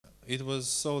it was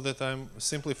so that I'm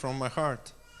simply from my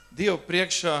heart Dievu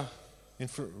priekšā in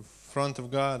front of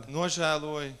God.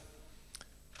 nožēloju,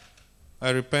 I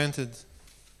repented.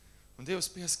 un Dievs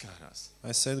pieskārās.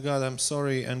 I said, God, I'm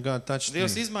sorry, and God touched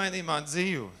Dievs me. izmainīja man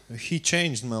dzīvi He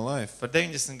changed my life par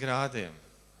 90 grādiem,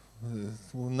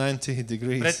 90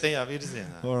 degrees pretējā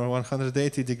virzienā. or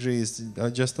 180 degrees,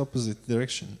 just opposite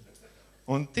direction.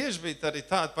 Un tieši bija arī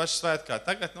tāda paša svēta, kā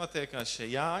tagad notiekās šie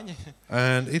Jāņi.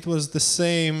 And it was the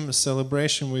same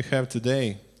celebration we have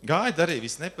today. Gāja darīja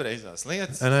viss nepareizās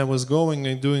lietas, And I was going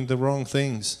and doing the wrong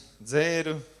things.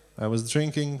 dzēru, I was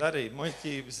drinking darīja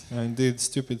muļķības. and did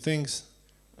stupid things.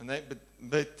 Ne,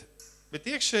 bet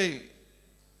iekšēji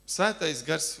svētais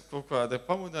gars kaut kādā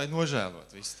pamudāja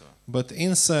nožēlot visu to. But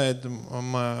inside,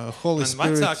 my Holy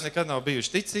Man vecāki Spirit nekad nav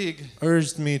bijuši ticīgi,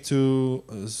 urged me to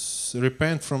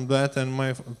repent from that, and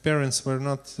my parents were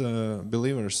not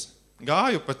believers.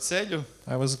 gāju pa ceļu,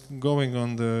 I was going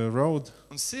on the road,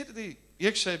 un sirdī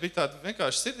iekšēji bija tāda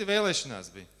vienkārši sirdi vēlēšanās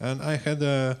bija. and I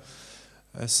had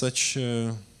such...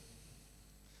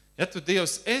 Ja tu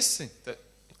Dievs esi, tad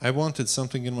I wanted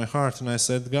something in my heart, and I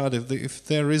said, God, if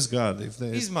there is God, if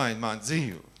there is, izmaini man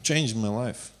dzīvi. change my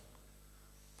life.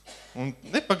 Un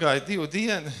nepagāja 2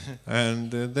 dienu,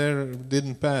 And there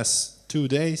didn't pass 2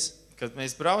 days. kad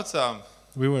mēs braucām,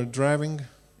 We were driving,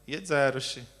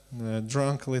 iedzēruši,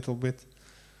 drunk a little bit.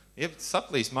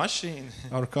 saplīs mašīna,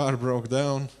 Our car broke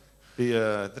down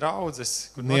bija draudzes,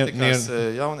 kur Near- notikās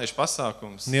jauniešu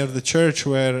pasākums. near the church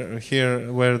where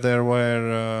there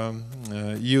were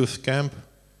youth camp,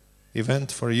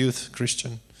 event for youth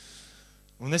Christian.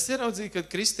 Un es ieraudzīju, ka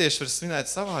kristieši var svinēt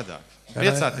savādāk, And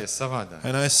I- priecāties savādāk.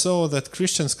 And I saw that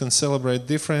Christians can celebrate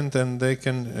different, and they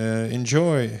can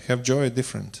have joy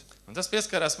different. Un tas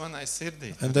pieskarās manai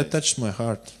sirdī. And that touched my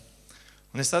heart.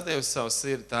 Un es atdevu savu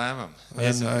sirdi tēvam, And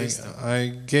Jēzum Kristum. I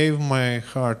gave my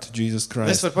heart to Jesus Es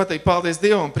Christ. varu pateikt paldies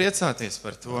Dievam un priecāties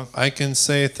par to. I can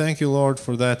say thank you, Lord,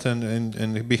 for that,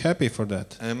 and be happy for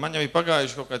that. Man jau ir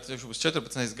pagājuši kaut kāds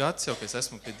 14 gads jau, ka es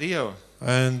esmu pie Dieva.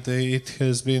 And it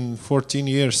has been 14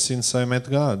 years since I met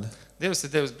God. Dievs ir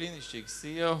devis brīnišķīgu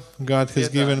sievu, God has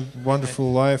Vietā. given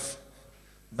wonderful life,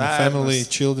 a family, bērnus.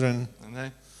 children,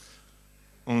 Ne?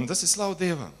 Un tas ir slavu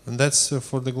Dievam. and that's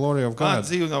for the glory of Mana God.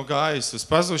 dzīve nav gājusi uz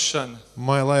pazušanu,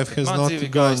 My life has man not dzīve ir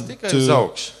gone gājusi tikai uz to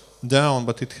augšu. down,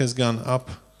 but it has gone up.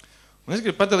 Un es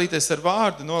gribu padalīties ar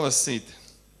vārdu, nolasīt,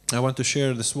 I want to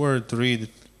share this word, to read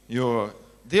it. jo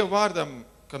Dieva vārdam,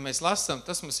 kad mēs lasām,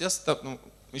 tas mums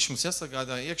viņš mums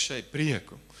jāsagādā iekšēji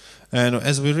prieku. And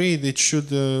as we read, it should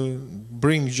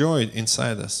bring joy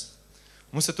inside us.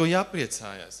 Mums ar to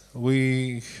jāpriecājās.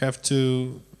 We have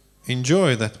to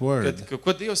enjoy that word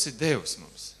Ko Dievs ir devis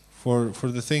mums? for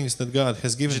the things that God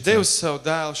has given Viņš to devis us. savu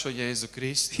dēlu šo Jēzu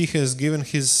Kristu. He has given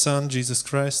His Son, Jesus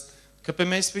Christ, Kāpēc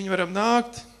mēs viņu varam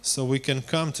nākt? so we can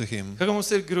come to Him. Kad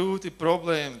mums ir grūti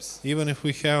problēmas, Even if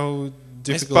we have mēs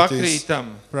difficulties,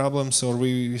 pakrītam, problems, or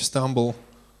we stumble,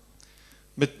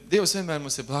 bet Dievs vienmēr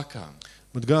mums ir blakām.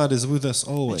 but God is with us Viņš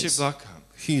ir always. blakām.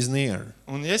 He is near.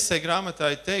 Un Jesai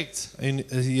grāmatā ir teikts, In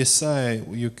Yesai,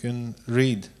 you can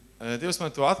read. Dievs man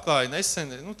to atklāja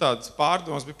nesen, tādas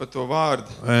pārdomas bija par to vārdu.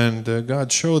 And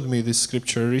God showed me this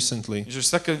scripture recently. Viņš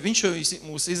saka, viņš jau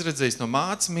mūs izredzējis no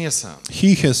mātes miesām.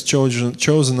 He has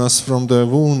chosen us from the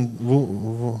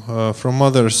from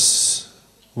mother's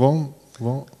womb,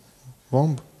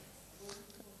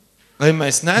 Lai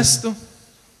mēs nestu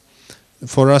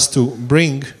for us to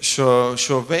bring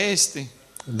šo vēsti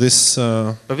this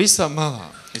pa visām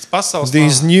malām. Līdz pasaules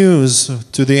these malām. news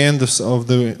to the end of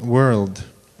the world.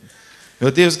 Jo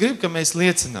Dievs grib, ka mēs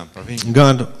liecinām par viņu.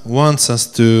 God wants us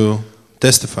to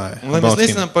testify Un lai mēs about Him.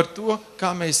 liecinām par to, kā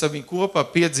mēs ar viņu kopā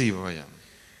piedzīvojam.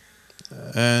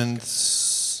 And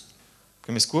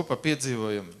Ka mēs kopā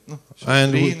piedzīvojam.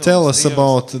 tell us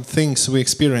about the things we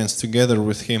experience together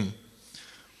with Him.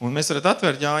 Un mēs varat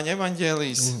atvērt Jāņa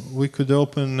evaņģēlijas. We could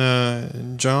open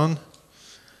John,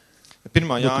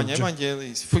 Pirmā Jāņa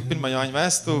evaņģēlijas. Pirmā Jāņa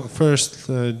vēstule. first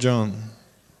John,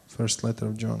 first letter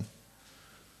of John.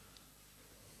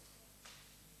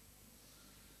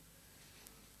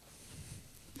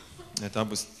 Ja tā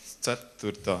būs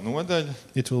 4. nodaļa.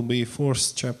 It will be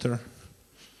 4th chapter.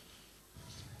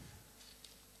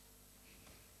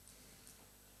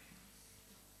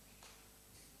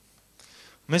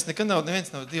 Mēs nekad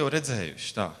neviens nav Dievu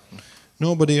redzējuši tā.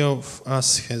 Nobody of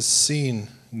us has seen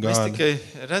Mēs God.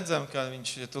 tikai redzam, kā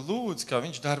viņš, ja tu lūdz, kā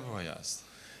viņš darbojās.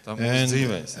 Tā mūsu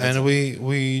dzīvēs. And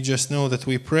we just know that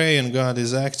we pray and God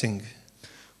is acting.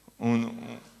 Un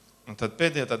tad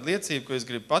pēdējā tāda liecība, ko es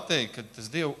gribu pateikt, ka tas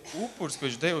Dievu upurs, ko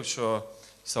viņš deva šo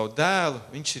savu dēlu,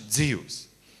 viņš ir dzīvs.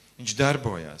 Viņš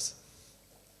darbojās.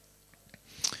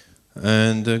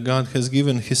 And God has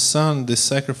given His Son this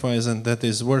sacrifice, and that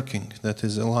is working, that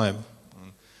is alive.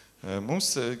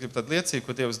 Mums ir tāda liecība,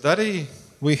 ko Dievs darīja.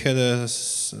 We had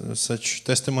such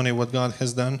testimony what God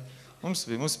has done. Mums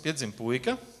piedzima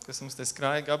puika, kas mums te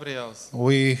skrāja, Gabriels.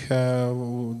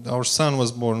 Our son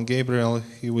was born, Gabriel.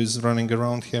 He was running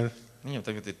around here. Viņam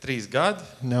tagad ir 3 gadi.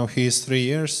 Now he is 3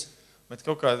 years. Bet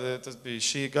kaut kā tas bija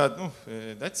šī gada,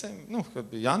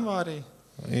 kad bija janvārī.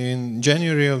 In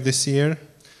January of this year,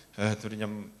 Tur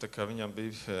viņam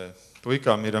bija,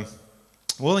 puikām ir,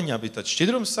 oliņā bija tāds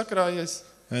šķidrums sakrājies.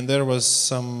 and there was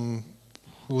some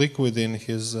liquid in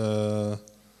his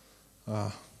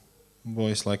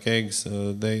voice, like eggs.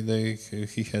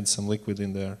 He had some liquid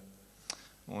in there.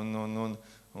 Un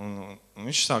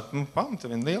viņš sāk pamata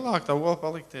vien lielāk tā ola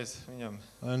palikties viņam.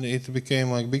 And it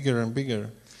became like bigger and bigger.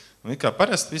 Un kā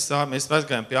parasti mēs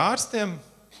aizgājām pie ārstiem.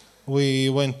 We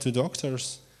went to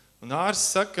doctors. Un ārsts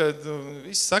saka,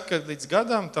 viss saka, līdz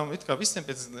gadām, tam it kā visiem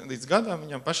līdz gadām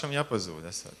viņam pašam jāpazūd.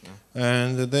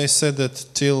 And they said that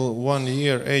till 1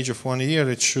 year, age of 1 year,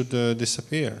 it should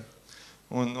disappear.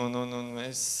 Un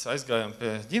mēs aizgājām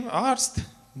pie ārsta.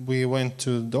 We went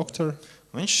to doctor.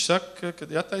 Viņš saka, ka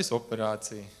jātaisa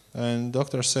operācija. And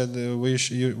doctor said we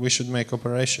should make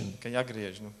operation. Ka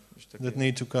jāgriež. That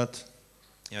need to cut.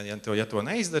 Ja to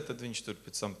neizdara, tad viņš tur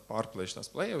pēc tam pārplēš tās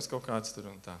plējus kaut kāds tur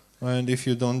un tā. And if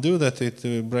you don't do that, it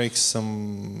breaks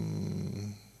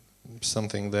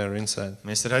something there inside.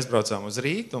 Mēs arī aizbraucām uz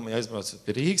Rīgu, un mēs aizbraucām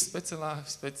pie Rīgas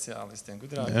speciālistiem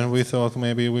gudrākiem. And we thought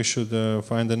maybe we should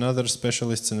find another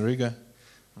specialist in Riga.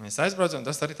 Mēs aizbraucām,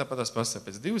 tas arī tāpatās pasaka,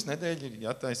 pēc 2 nedēļas ir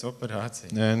jātaisa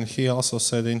operācija. And he also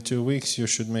said in 2 weeks you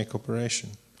should make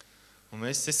operation. Un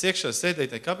es iekšā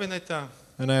sēdēju tajā kabinetā.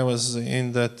 And I was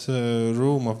in that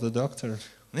room of the doctor.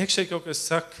 Un iekšēji kaut kas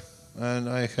saka. And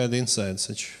I had inside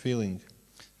such feeling.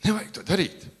 Nevajag to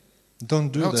darīt. Don't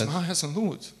do Brauc that. mājās un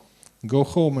lūdzu. Go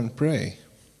home and pray.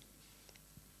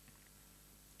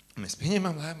 Mēs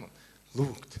pieņēmām lēmumu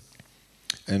lūgt.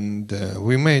 And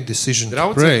we made decision to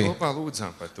Draudzē pray. kopā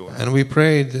lūdzām par to. And we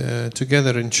prayed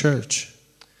together in church.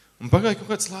 Un pagāja kaut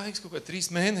kāds laiks, kaut kā 3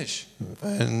 mēneši.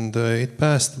 And it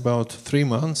passed about 3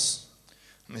 months.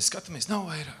 Mēs skatāmies, nav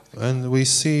vairāk. And we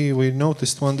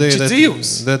noticed one day Viņš ir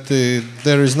that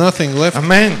there is nothing left.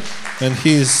 Amen. And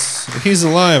he's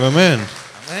alive. Amen.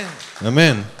 Amen.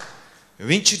 Amen.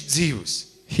 Viņš ir dzīvs.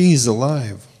 He's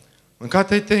alive. Un kā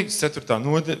te teiks 4.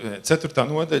 nodaļa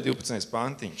 12.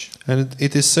 pantiņš. And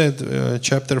it is said,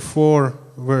 chapter 4,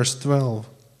 verse 12.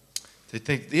 Te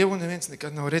teikt, Dievu neviens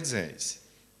nekad nav redzējis.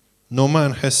 No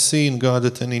man has seen God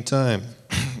at any time.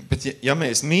 Bet ja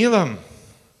mēs mīlam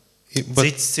But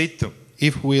cits citu,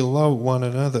 if we love one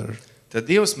another, tad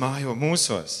Dievs mājo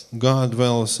mūsos. God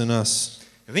dwells in us.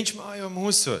 Viņš mājo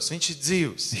mūsos, viņš ir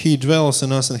dzīvs. He dwells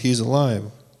in us and He's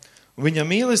alive. Un viņa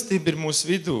mīlestība ir mūsu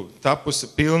vidū tapusi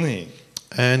pilnīga.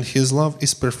 And His love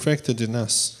is perfected in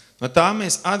us. No tā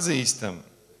mēs atzīstam,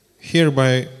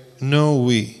 Hereby know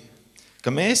we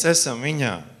ka mēs esam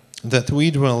viņā, that we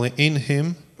dwell in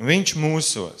Him viņš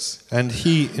mūsos, and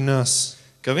He in us,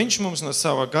 ka viņš mums no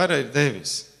sava gara ir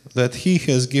devis. that He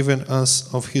has given us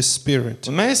of His Spirit.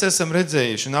 Un mēs esam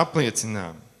redzējuši un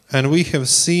apliecinām, And we have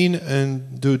seen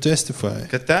and do testify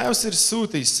ka Tēvs ir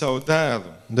sūtījis savu dēlu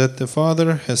that the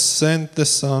Father has sent the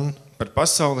Son par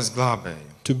pasaules glābēju,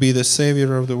 to be the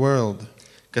Savior of the world.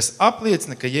 kas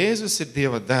apliecina, ka Jēzus ir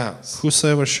Dieva dēls.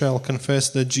 Whosoever shall confess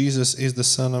that Jesus is the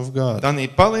Son of God. Tanī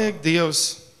paliek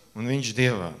Dievs un viņš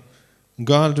Dievā.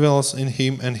 God dwells in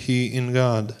Him and He in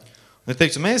God. Un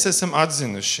teiktu, mēs esam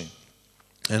atzinuši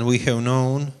And we have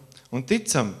known un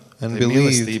ticam and tai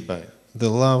believed mīlestībai, the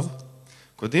love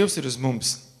ko Dievs ir uz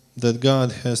mums. that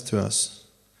God has to us.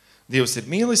 Dievs ir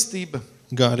mīlestība,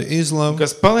 God is un love,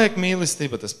 kas paliek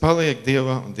mīlestība, tas paliek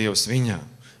Dievā un Dievs viņā.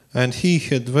 and He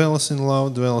who dwells in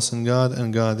love dwells in God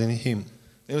and God in Him.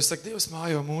 Dievs saka, Dievs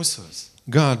mājo mūsos.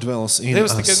 God dwells in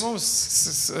Dievs tikai us. mums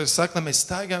saka, lai mēs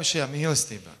staigājam šajā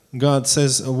mīlestībā. God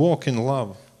says, walk in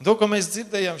love. Un to, ko mēs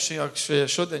dzirdējām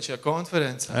šodien šajā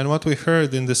konferencē, And what we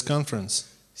heard in this conference,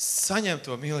 saņem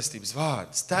to mīlestības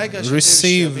vārdu, staigā šajā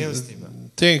receive, mīlestībā.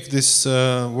 take this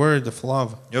word of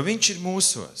love. Jo viņš ir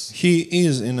mūsos. He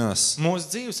is in us. Mūsu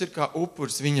dzīves ir kā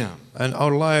upurs viņām. And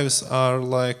our lives are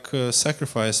like a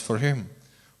sacrifice for Him.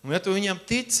 Un ja tu viņam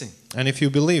tici, And if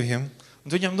you believe Him, un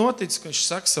tu viņam notici, ka viņš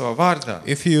saka savā vārdā,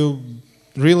 if you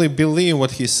really believe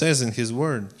what He says in His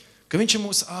word, ka viņš ir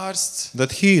mūsu ārsts,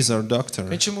 that He is our ka doctor,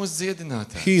 viņš ir mūsu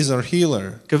dziedinātājs, He is our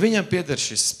healer, ka viņam pieder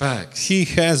šis spēks. He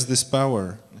has this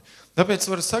power. Tāpēc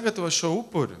var sagatavot šo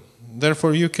upuru.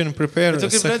 Therefore, you can prepare Ja tu a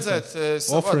gribi redzēt sacrifice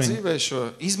savā offering. dzīvē šo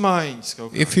izmaiņas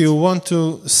kaut If kādas. you want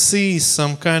to see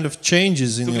some kind of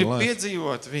changes in Tu your gribi life,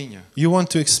 piedzīvot viņu. you want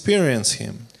to experience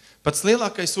Him. Pats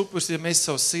lielākais upuris, ja mēs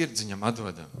savu sirdi viņam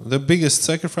atdodam. The biggest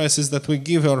sacrifice is that we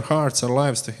give our hearts, our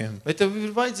lives to Him. Bet tev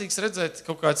ir vajadzīgs redzēt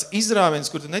kaut kāds izrāviens,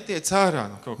 kur tu netiec ārā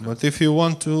no kaut kā. But if you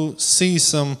want to see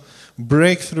some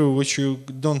breakthrough which you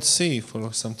don't see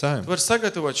for some time, Tu vari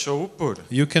sagatavot šo upuri,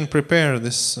 you can prepare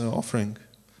this offering.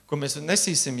 ko mēs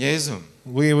nesīsim Jēzum.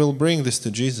 We will bring this to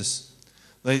Jesus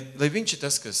Lai viņš ir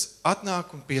tas, kas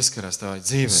atnāk un pieskarās tavai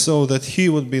dzīvē. so that He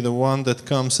would be the one that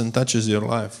comes and touches your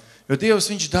life. Jo Dievs,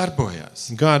 viņš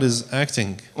darbojās. God is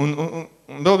acting. Un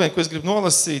vēl vien, ko es gribu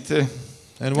nolasīt,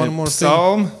 And one more thing,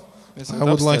 psalm. I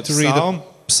would like to read a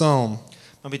psalm.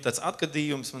 Man bija tāds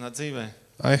atgadījums manā dzīvē.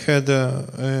 I had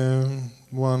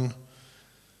one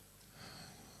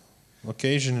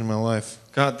occasion in my life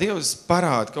Kā Dievs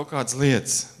parāda kaut kādas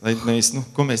lietas, lai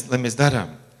mēs darām.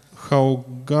 how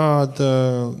God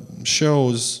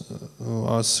shows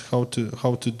us how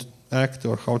to act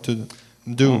or how to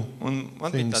do. Un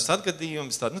man bija tāds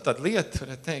atgadījums, tāda lieta,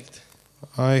 varētu teikt.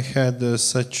 I had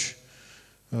such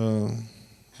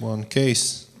one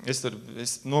case. Es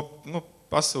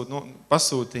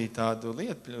pasūtīju tādu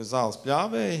lietu, zāles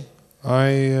pļāvēju.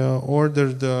 I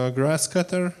ordered a grass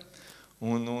cutter,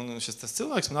 Un tas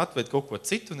cilvēks man atved kaut ko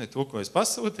citu, ne to, ko es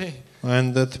pasūtīju.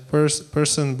 and that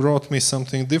person brought me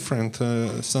something different,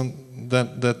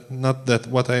 not that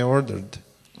what I ordered.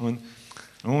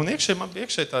 Un iekšē man bija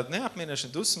tāda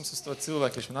neapmierināšana, dusmas uz to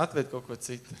cilvēku, viņš man atved kaut ko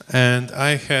citu. And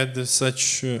I had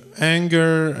such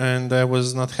anger, and I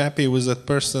was not happy with that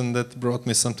person that brought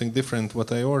me something different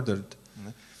what I ordered.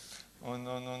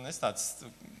 Un es tāds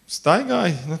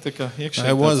staigāju, tā kā iekšē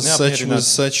I was tāds with neapmierināts.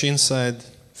 such inside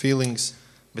feelings.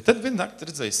 Bet tad vienu nakti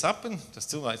redzēju sapni, tas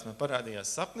cilvēks man parādījās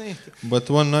sapnī. But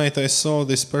one night I saw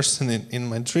this person in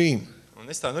my dream. Un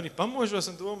es tā arī pamožos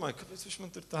un domāju, kāpēc viņš man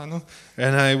tur tā,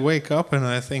 And I wake up and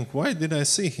I think, why did I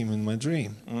see him in my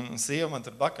dream? Un sieva man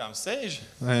tur blakām sēž,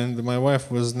 And my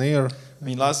wife was near,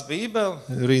 viņa lasa Bībeli.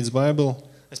 reads Bible.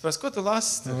 Es prasu, ko tu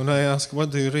lasi? And I asked, what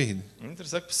do you read? Viņa tur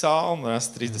saka psalmu,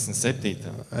 lasa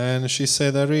 37. And she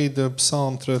said, I read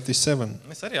Psalm 37.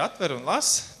 Es arī atveru un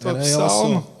lasu to And I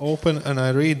psalmu. also open and I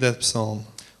read that psalm.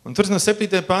 Un tur no 7.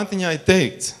 pantiņā ir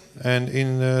teikts. And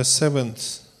in the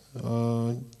 7th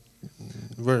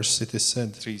verse it is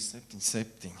said,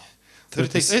 3:7. Tur ir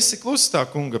teikts, esi kluss tā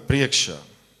kunga priekšā.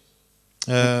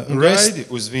 Un rest gaidi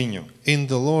uz viņu. in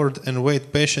the Lord and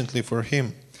wait patiently for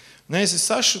Him. Neesi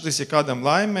sašutis, ja kādam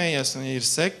laimējies un ja ir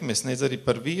sekmes, nedz arī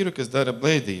par vīru, kas dara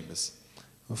blēdības.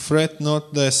 Fret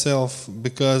not thyself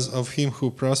because of him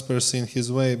who prospers in his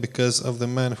way, because of the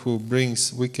man who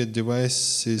brings wicked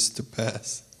devices to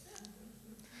pass.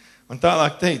 Un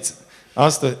tālāk teica,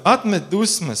 atmet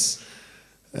dusmas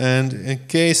And in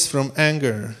case from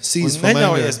anger, un cease from anger,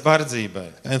 neļaujies bardzībai.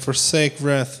 and forsake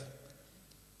wrath.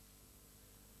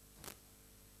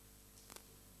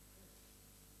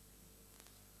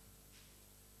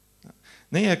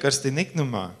 Neiekarsti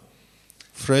niknumā.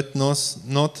 Fret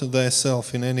not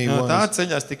thyself in any No tā wise,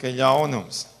 ceļās tikai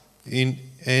ļaunums. in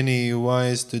any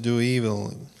wise to do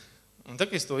evil. Un tā,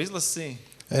 kad es to izlasīju,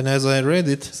 And as I read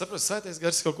it, es saprotu, Svētais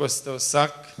Gars kaut ko tev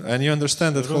saka. and you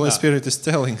understand that Holy Runā. Spirit is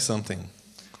telling something.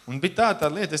 Un bija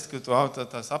tā lieta, ka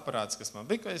tās aparāts, kas man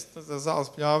bija, ka es tā zāles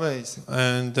pļāvējis.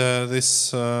 And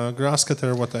this grass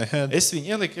cutter, what I had, Es viņu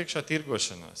ieliku iekšā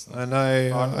tirgošanās. and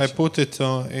I put it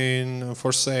in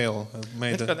for sale. I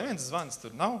made Kā it. neviens zvans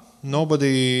tur nav.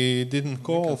 Nobody didn't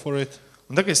call for it.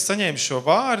 Un tā, kad es saņēmu šo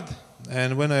vārdu,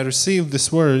 And when I received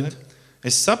this word,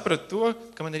 es sapratu to,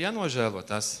 ka man ir jānožēlo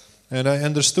tas. and I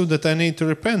understood that I need to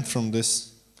repent from this.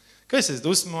 Ka es esmu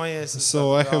dusmojies.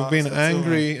 So I have been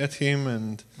angry at him,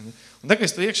 and Un tā, kad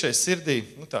es to iekšēji sirdī,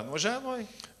 tā nožēloju,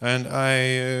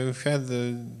 I had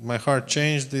my heart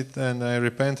changed it, and I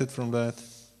repented from that.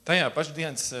 tajā pašā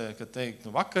dienas, kad teikt,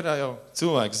 vakarā jau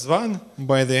cilvēks zvana,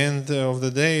 By the end of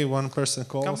the day, one person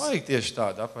kam calls vajag tieši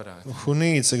tādu aparātu. who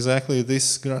needs exactly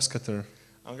this grass cutter.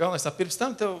 Un galvenais, tā pirms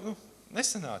tam tev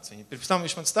nesanāca viņa. Pirms tam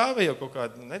viņš man stāvēja jau kaut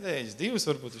kādu nedēļas, divas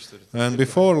varbūt viņš tur. And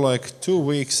before like 2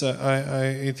 weeks,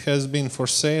 it has been for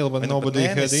sale, but Vai nu pat nobody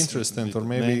had mēnesis, interest in it, or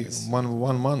vai pat maybe mēnesis.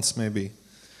 one month maybe.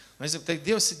 Un es gribu teikt,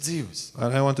 Dievs ir dzīvs.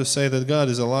 And I want to say that God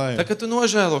is Tā, alive. kad tu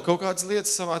nožēlo kaut kādas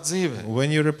lietas savā dzīvē.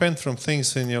 When you repent from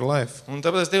things in your life, Un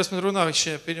tāpēc Dievs man runā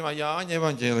šajā 1. Jāņa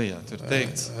evaņģēlijā. Tur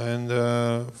teikts, and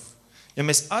ja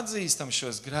mēs atzīstam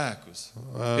šos grēkus,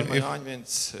 1. if Jāņa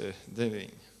 1:9.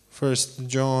 1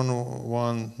 John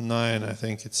 1:9, I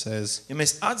think it says, Ja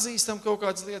mēs atzīstam kaut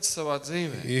kādas lietas savā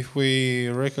dzīvē, if we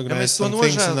recognize mēs to some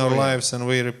things in our nožēlojam. lives and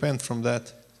we repent from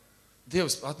that,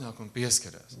 Dievs atnāk un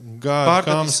pieskarās. God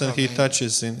comes and he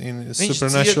touches in a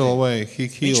supernatural way. He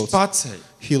heals. Viņš paceļ.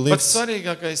 He Pats lifts.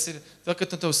 svarīgākais ir, tā, ka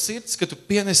tu tavs sirds, ka tu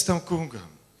pienesi tam kungam.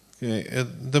 Okay.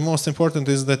 The most important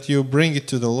is that you bring it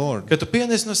to the Lord. Ka tu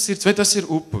pienesi no sirds, vai tas ir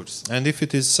upurs, And if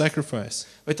it is sacrifice,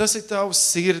 vai tas ir tavs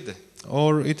sirde,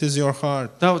 or it is your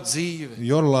heart, tavu dzīve,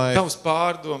 your life, tavs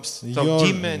pārdoms, tavu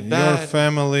ģimeni, your bērni.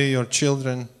 family, your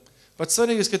children, Pats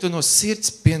svarīgais, ka tu no sirds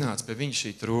pienāc pie viņa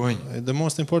šī troņa, the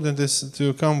most important is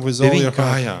to come with pie all your viņa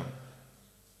heart. kājām.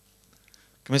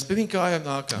 Ka mēs pie viņa kājām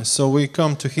nākam. So we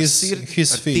come to Ar his sirdi,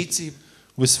 ar feet ticību,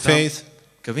 with faith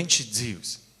ka viņš ir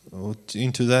dzīvs.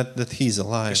 into that he's Ka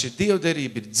alive. šī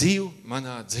dievderība ir dzīva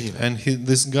manā dzīvē. And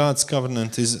this God's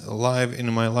covenant is alive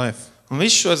in my life. Un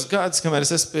visus šos gadus, kamēr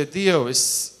es esmu pie Dieva,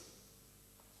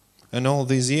 And all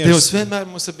these Dievs years, vienmēr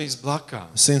mums ir bijis blakā.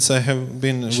 since I have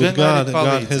been Viņš with vienmēr God, ir God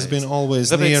has palīdzējis. been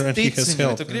always Tāpēc near and he tic has viņam, ja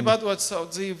helped. tu gribi atdot savu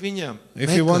dzīvi viņam,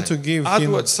 If you want to give him-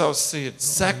 atdot savu sirdi,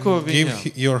 seko Give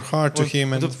viņam. your heart to him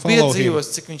Un and tu follow him.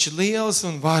 piedzīvos, cik viņš ir liels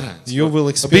un varens. You will Bībelē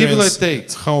experience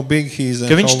teikts, how big he is and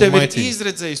ka viņš how tevi ir mighty.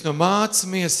 izredzējis no mācas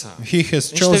miesām. He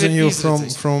has Viņš tevi chosen ir you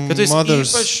izredzējis. from Ka tu esi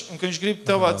mother's īpašs un ka viņš grib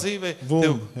tavā dzīvē.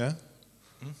 womb. Yeah?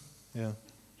 Yeah.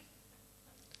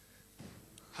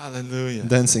 Halleluja.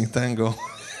 Dancing tango.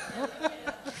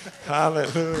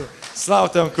 Halleluja.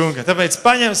 Slavu tam kungam. Tāpēc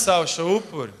paņem savu šo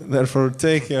upuri Therefore,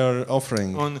 take your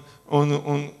offering.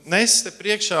 un nes te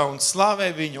priekšā un slavē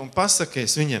viņu un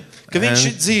pasakies viņam, ka viņš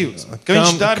ir And dzīvs, ka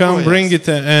viņš Come bring darbojas. it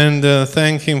and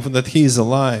thank him that he is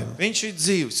alive. Viņš ir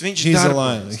dzīvs, viņš He's darbojas.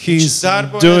 alive. Viņš He's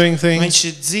darbojas, doing things. Viņš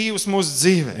ir dzīvs mūsu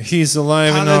dzīvē. He is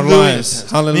alive in our Halleluja. lives. Ja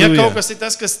kaut Hallelujah. kas ir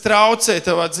tas, kas traucē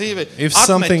tavā dzīvē, If atmet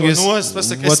something to is nost,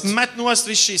 pasaka, es what- met nost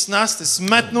visu šīs nastas,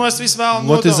 met nost visu vēl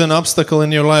What is an nodomu. obstacle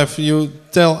in your life? You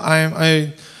tell,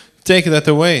 I take that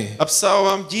away. Ap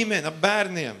savām ģimeni, ap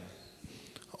bērniem.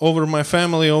 Over my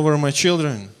family, over my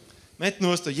children. Met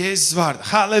nost to Jēzus vārdu.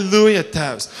 Halleluja,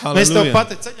 Tēvs. Mēs tev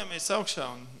Hallelujah. ceļamies augšā.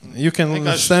 You can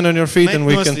Vienkārši stand on your feet and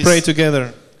we met can nos pray visu.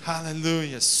 together.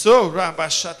 Halleluja. So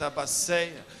rabashata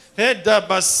baseya. Heda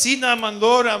basina man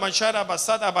lora man shara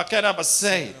basada bakera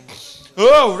baseya.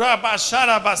 Oh,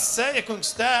 rabashara baseya,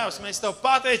 kungs Tēvs. Mēs tev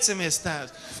pateicamies, Tēvs.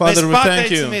 Father, Mēs we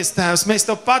thank you. pateicamies, Tēvs. Mēs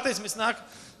tev pateicamies.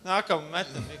 Nākam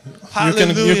metam.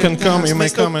 You can come, you may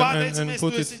Tēvs. come Mēs tev and pateicamies,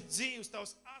 put tu it. esi dzīvs,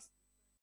 tavs